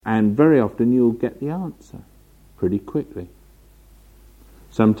And very often you'll get the answer pretty quickly.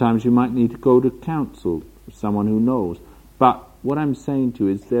 Sometimes you might need to go to counsel, someone who knows. But what I'm saying to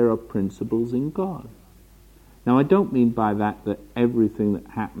you is there are principles in God. Now, I don't mean by that everything that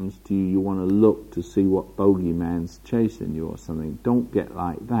happens to you want to look to see what bogeyman's chasing you or something. Don't get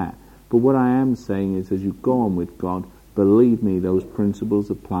like that. But what I am saying is, as you go on with God, believe me, those principles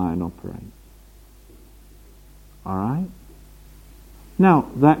apply and operate. All right?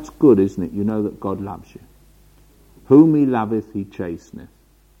 Now, that's good, isn't it? You know that God loves you. Whom he loveth, he chasteneth,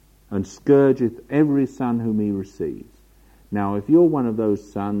 and scourgeth every son whom he receives. Now, if you're one of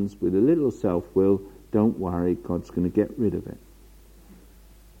those sons with a little self-will, don't worry, God's going to get rid of it.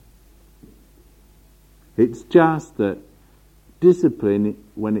 It's just that discipline,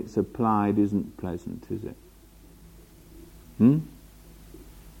 when it's applied, isn't pleasant, is it?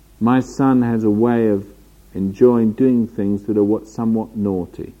 My son has a way of enjoying doing things that are somewhat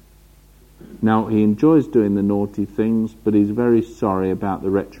naughty. Now, he enjoys doing the naughty things, but he's very sorry about the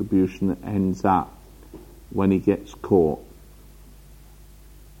retribution that ends up when he gets caught.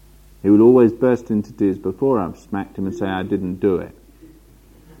 He will always burst into tears before I've smacked him and say, I didn't do it.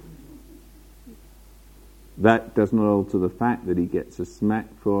 That does not alter the fact that he gets a smack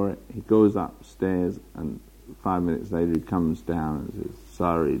for it. He goes upstairs and 5 minutes later he comes down and says,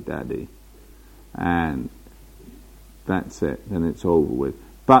 sorry, Daddy. And that's it, then it's over with.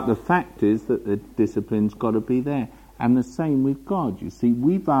 But the fact is that the discipline's got to be there. And the same with God. You see,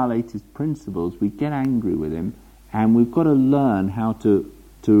 we violate his principles, we get angry with him, and we've got to learn how to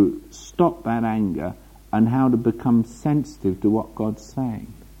stop that anger and how to become sensitive to what God's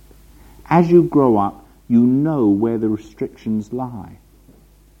saying. As you grow up, you know where the restrictions lie.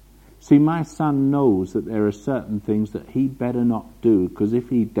 See, my son knows that there are certain things that he better not do, because if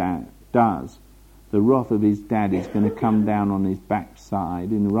he does, the wrath of his dad is going to come down on his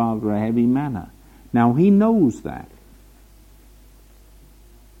backside in rather a heavy manner. Now, he knows that.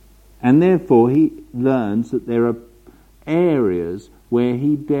 And therefore, he learns that there are areas where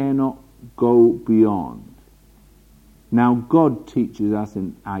he dare not go beyond. Now, God teaches us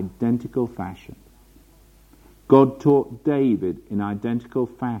in identical fashion. God taught David in identical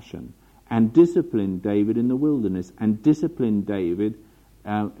fashion and disciplined David in the wilderness and disciplined David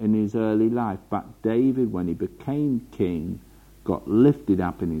in his early life. But David, when he became king, got lifted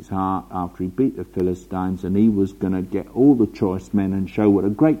up in his heart after he beat the Philistines, and he was going to get all the choice men and show what a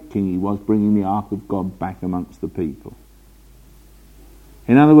great king he was, bringing the ark of God back amongst the people.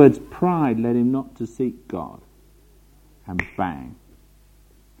 In other words, pride led him not to seek God. And bang.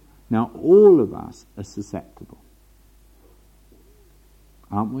 Now, all of us are susceptible.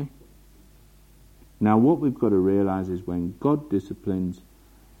 Aren't we? Now, what we've got to realize is when God disciplines,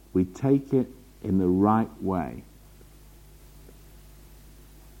 we take it in the right way.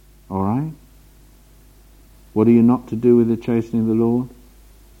 All right? What are you not to do with the chastening of the Lord?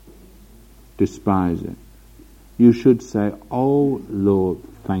 Despise it. You should say, oh Lord,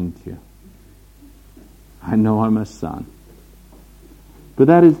 thank you. I know I'm a son. But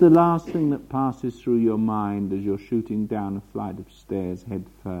that is the last thing that passes through your mind as you're shooting down a flight of stairs head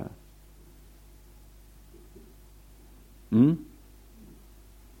first.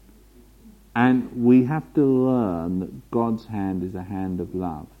 And we have to learn that God's hand is a hand of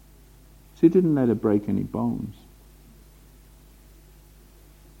love. So he didn't let her break any bones.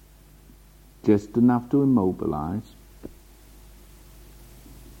 Just enough to immobilize.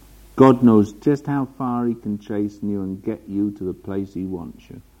 God knows just how far he can chasten you and get you to the place he wants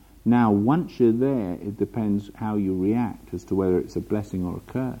you. Now, once you're there, it depends how you react as to whether it's a blessing or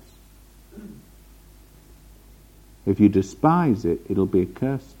a curse. If you despise it, it'll be a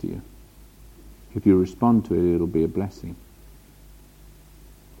curse to you. If you respond to it, it'll be a blessing.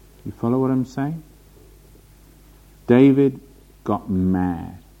 You follow what I'm saying? David got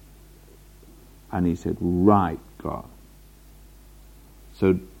mad. And he said, right, God.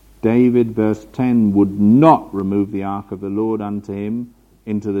 So David, verse 10, would not remove the ark of the Lord unto him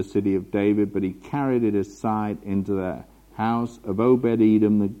into the city of David, but he carried it aside into the house of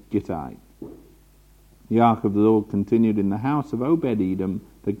Obed-Edom the Gittite. The ark of the Lord continued in the house of Obed-Edom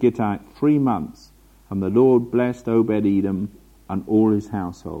the Gittite 3 months, and the Lord blessed Obed-Edom and all his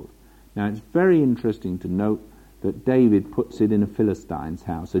household. Now it's very interesting to note that David puts it in a Philistine's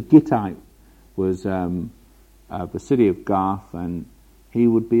house. A Gittite was the city of Gath, and he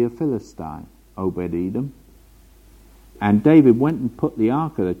would be a Philistine, Obed-Edom. And David went and put the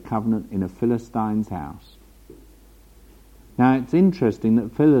Ark of the Covenant in a Philistine's house. Now it's interesting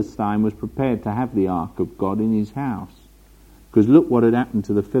that Philistine was prepared to have the Ark of God in his house. Because look what had happened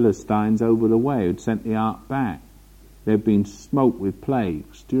to the Philistines over the way who'd sent the Ark back. they've been smote with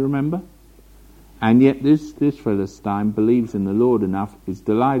plagues. Do you remember? And yet this Philistine believes in the Lord enough, is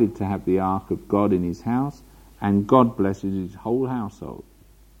delighted to have the ark of God in his house, and God blesses his whole household.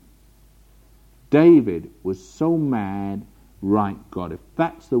 David was so mad, right, God, if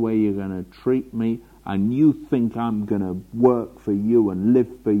that's the way you're going to treat me, and you think I'm going to work for you and live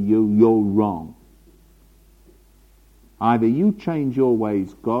for you, you're wrong. Either you change your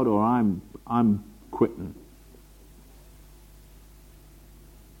ways, God, or I'm quitting.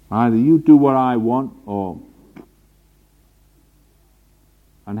 Either you do what I want, or...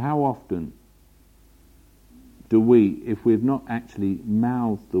 And how often do we, if we've not actually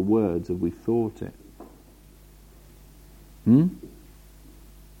mouthed the words, have we thought it?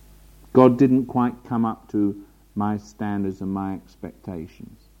 God didn't quite come up to my standards and my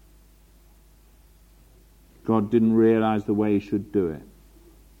expectations. God didn't realize the way he should do it.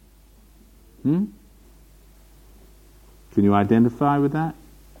 Can you identify with that?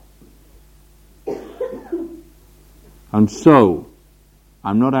 And so,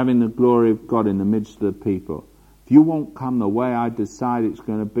 I'm not having the glory of God in the midst of the people. If you won't come the way I decide it's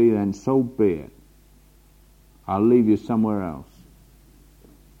going to be, then so be it. I'll leave you somewhere else.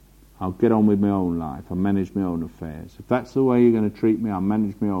 I'll get on with my own life. I'll manage my own affairs. If that's the way you're going to treat me, I'll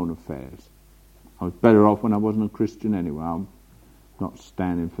manage my own affairs. I was better off when I wasn't a Christian anyway. I'm not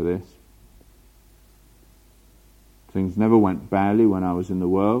standing for this. Things never went badly when I was in the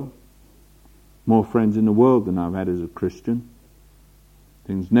world. More friends in the world than I've had as a Christian.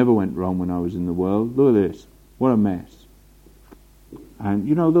 Things never went wrong when I was in the world. Look at this. What a mess. And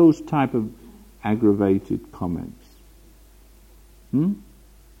you know those type of aggravated comments.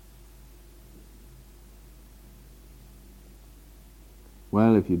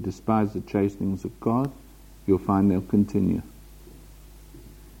 Well, if you despise the chastenings of God, you'll find they'll continue.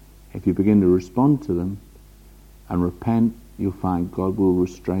 If you begin to respond to them and repent, you'll find God will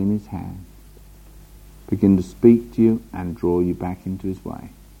restrain his hand, begin to speak to you and draw you back into his way.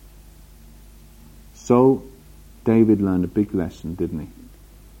 So, David learned a big lesson, didn't he?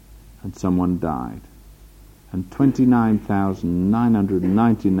 And someone died. And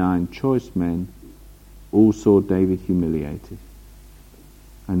 29,999 choice men all saw David humiliated.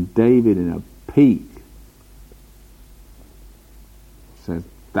 And David, in a peak, says,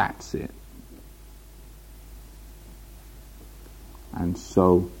 that's it. And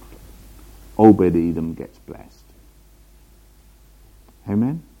so Obed-Edom gets blessed.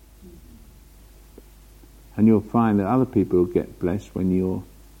 Amen? And you'll find that other people will get blessed when you're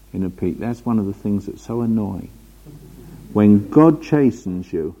in a peak. That's one of the things that's so annoying. When God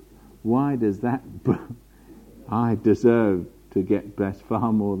chastens you, why does that... I deserve to get blessed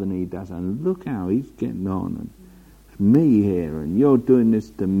far more than he does. And look how he's getting on. And it's me here, and you're doing this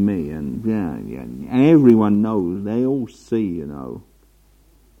to me. And and everyone knows. They all see, you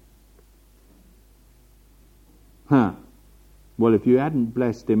know. Well, if you hadn't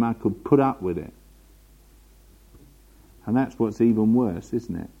blessed him, I could put up with it. And that's what's even worse,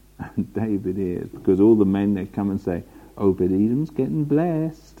 isn't it? And David is, because all the men, they come and say, Obed-Edom's getting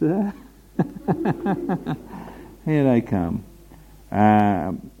blessed. Here they come.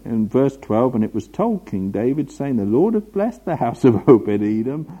 In verse 12, and it was told King David, saying, the Lord hath blessed the house of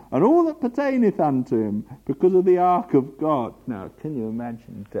Obed-Edom, and all that pertaineth unto him, because of the ark of God. Now, can you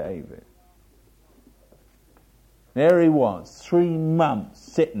imagine David? There he was, 3 months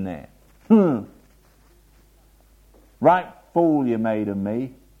sitting there. Right fool you made of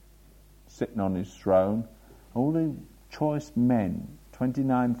me, sitting on his throne. All the choice men,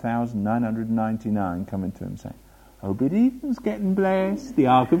 29,999, coming to him saying, Obed-Edom's getting blessed, the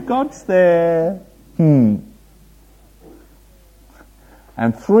ark of God's there. And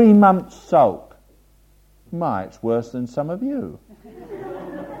 3 months sulk. My, it's worse than some of you.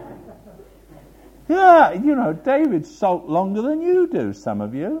 Yeah, you know, David sulked longer than you do, some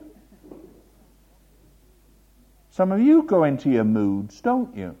of you. Some of you go into your moods,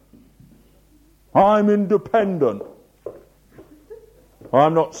 don't you? I'm independent.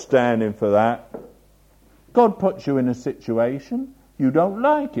 I'm not standing for that. God puts you in a situation, you don't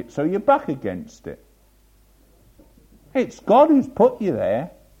like it, so you buck against it. It's God who's put you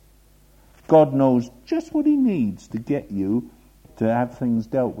there. God knows just what he needs to get you to have things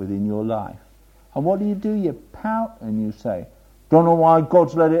dealt with in your life. And what do? You pout and you say, don't know why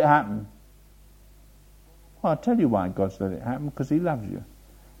God's let it happen. Well, I'll tell you why God's let it happen, because he loves you.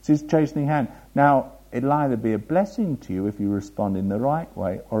 It's his chastening hand. Now, it'll either be a blessing to you if you respond in the right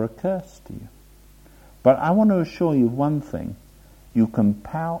way, or a curse to you. But I want to assure you one thing. You can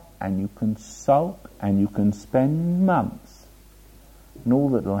pout and you can sulk and you can spend months, and all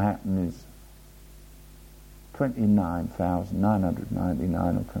that will happen is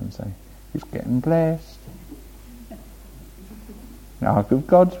 29,999 will come and say, he's getting blessed. The Ark of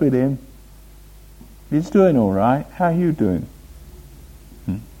God's with him. He's doing all right. How are you doing?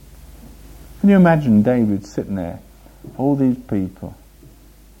 Can you imagine David sitting there, all these people?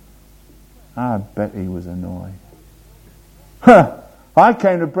 I bet he was annoyed. I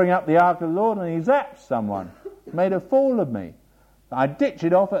came to bring up the Ark of the Lord and he zapped someone, made a fool of me. I ditched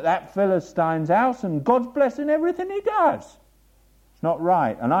it off at that Philistine's house and God's blessing everything he does. It's not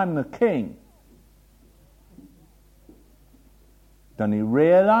right, and I'm the king. Doesn't he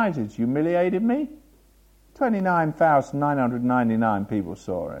realise it's humiliated me? 29,999 people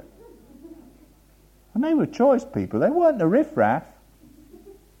saw it. And they were choice people. They weren't the riffraff.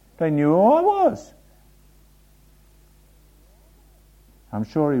 They knew who I was. I'm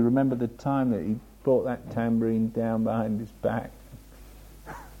sure he remembered the time that he brought that tambourine down behind his back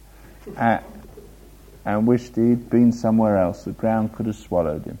and wished he'd been somewhere else. The ground could have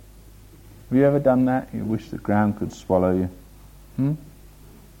swallowed him. Have you ever done that? You wish the ground could swallow you?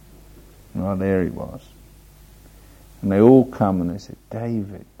 Well, there he was. And they all come and they said,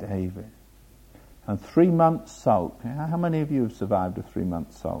 David, David. And 3 months sulk. How many of you have survived a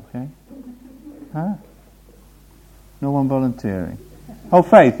 3-month sulk? Huh? No one volunteering. Oh,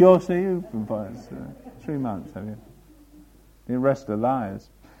 Faith, you've been 3 months, have you? The rest are liars.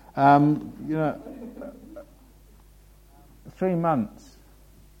 3 months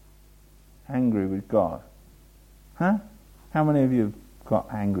angry with God. Huh? How many of you have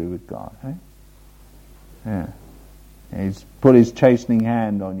got angry with God? Yeah. He's put his chastening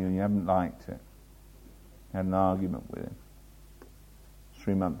hand on you and you haven't liked it. Had an argument with him.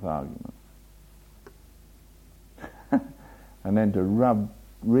 3-month argument. And then to rub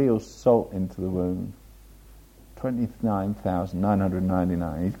real salt into the wound.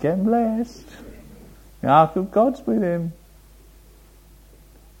 29,999. He's getting blessed. The Ark of God's with him.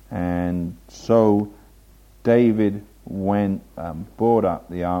 And so David went and brought up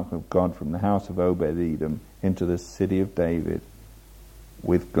the Ark of God from the house of Obed-Edom into the city of David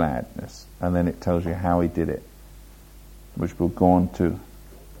with gladness. And then it tells you how he did it, which we'll go on to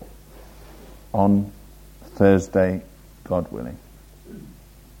on Thursday, God willing.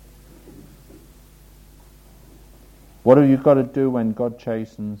 What have you got to do when God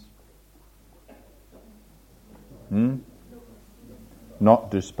chastens?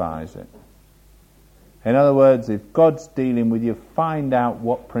 Not despise it. In other words, if God's dealing with you, find out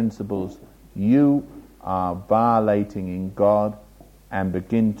what principles you are violating in God and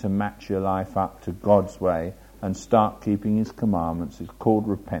begin to match your life up to God's way and start keeping His commandments. It's called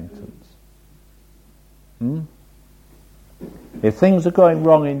repentance. If things are going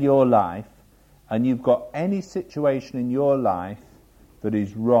wrong in your life and you've got any situation in your life that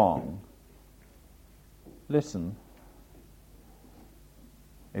is wrong, listen.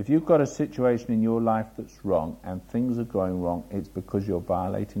 If you've got a situation in your life that's wrong and things are going wrong, it's because you're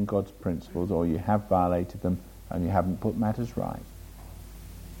violating God's principles, or you have violated them and you haven't put matters right.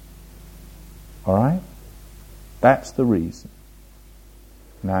 Alright? That's the reason.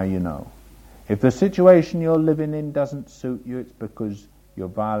 Now you know. If the situation you're living in doesn't suit you, it's because you're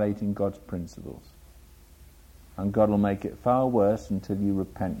violating God's principles. And God will make it far worse until you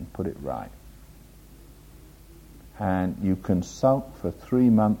repent and put it right. And you can sulk for 3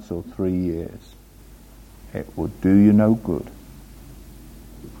 months or 3 years. It will do you no good.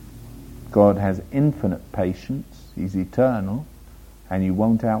 God has infinite patience. He's eternal. And you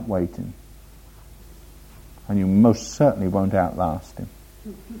won't outwait Him. And you most certainly won't outlast Him.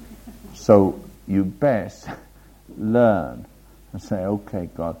 So you best learn and say, okay,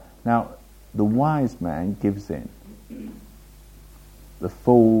 God. Now, the wise man gives in. The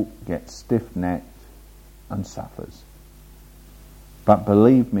fool gets stiff-necked and suffers. But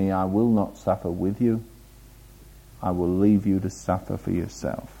believe me, I will not suffer with you. I will leave you to suffer for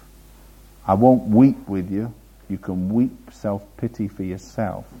yourself. I won't weep with you. You can weep self-pity for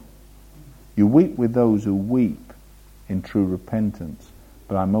yourself. You weep with those who weep in true repentance,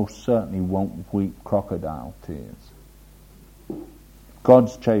 but I most certainly won't weep crocodile tears.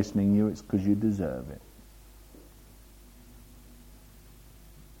 God's chastening you, it's because you deserve it.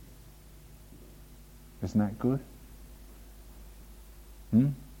 Isn't that good?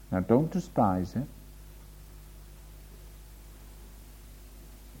 Now don't despise it.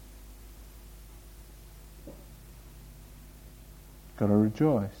 Got to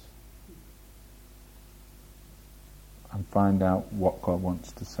rejoice and find out what God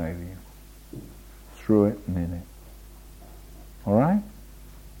wants to say to you through it and in it. Alright?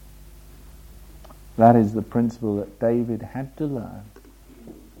 That is the principle that David had to learn.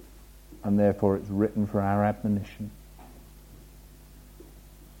 and therefore it's written for our admonition.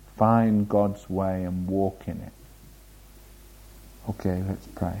 Find God's way and walk in it. Okay, let's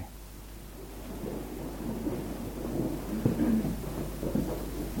pray.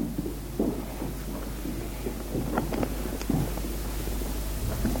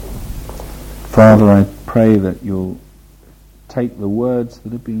 Father, I pray that you'll take the words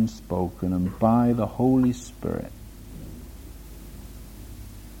that have been spoken and by the Holy Spirit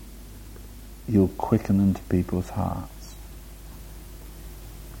you'll quicken them to people's hearts.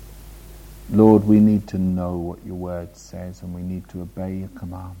 Lord, we need to know what your word says and we need to obey your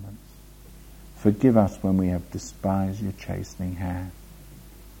commandments. Forgive us when we have despised your chastening hand.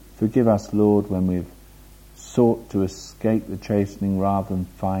 Forgive us, Lord, when we've sought to escape the chastening rather than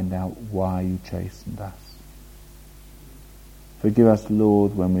find out why you chastened us. Forgive us,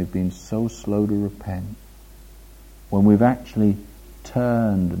 Lord, when we've been so slow to repent, when we've actually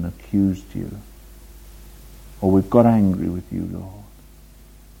turned and accused you, or we've got angry with you, Lord,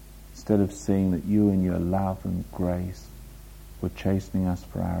 instead of seeing that you in your love and grace were chastening us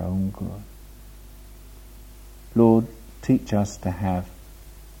for our own good. Lord, teach us to have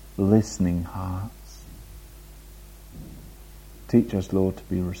listening hearts. Teach us, Lord, to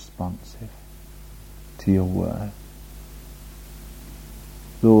be responsive to your word.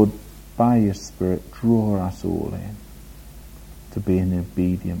 Lord, by your Spirit, draw us all in to be an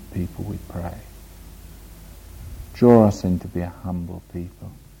obedient people, we pray. Draw us in to be a humble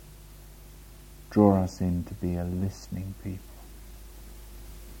people. Draw us in to be a listening people.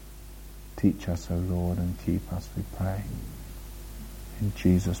 Teach us, O Lord, and keep us, we pray. In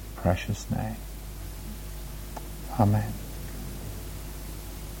Jesus' precious name. Amen.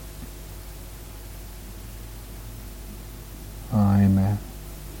 Amen.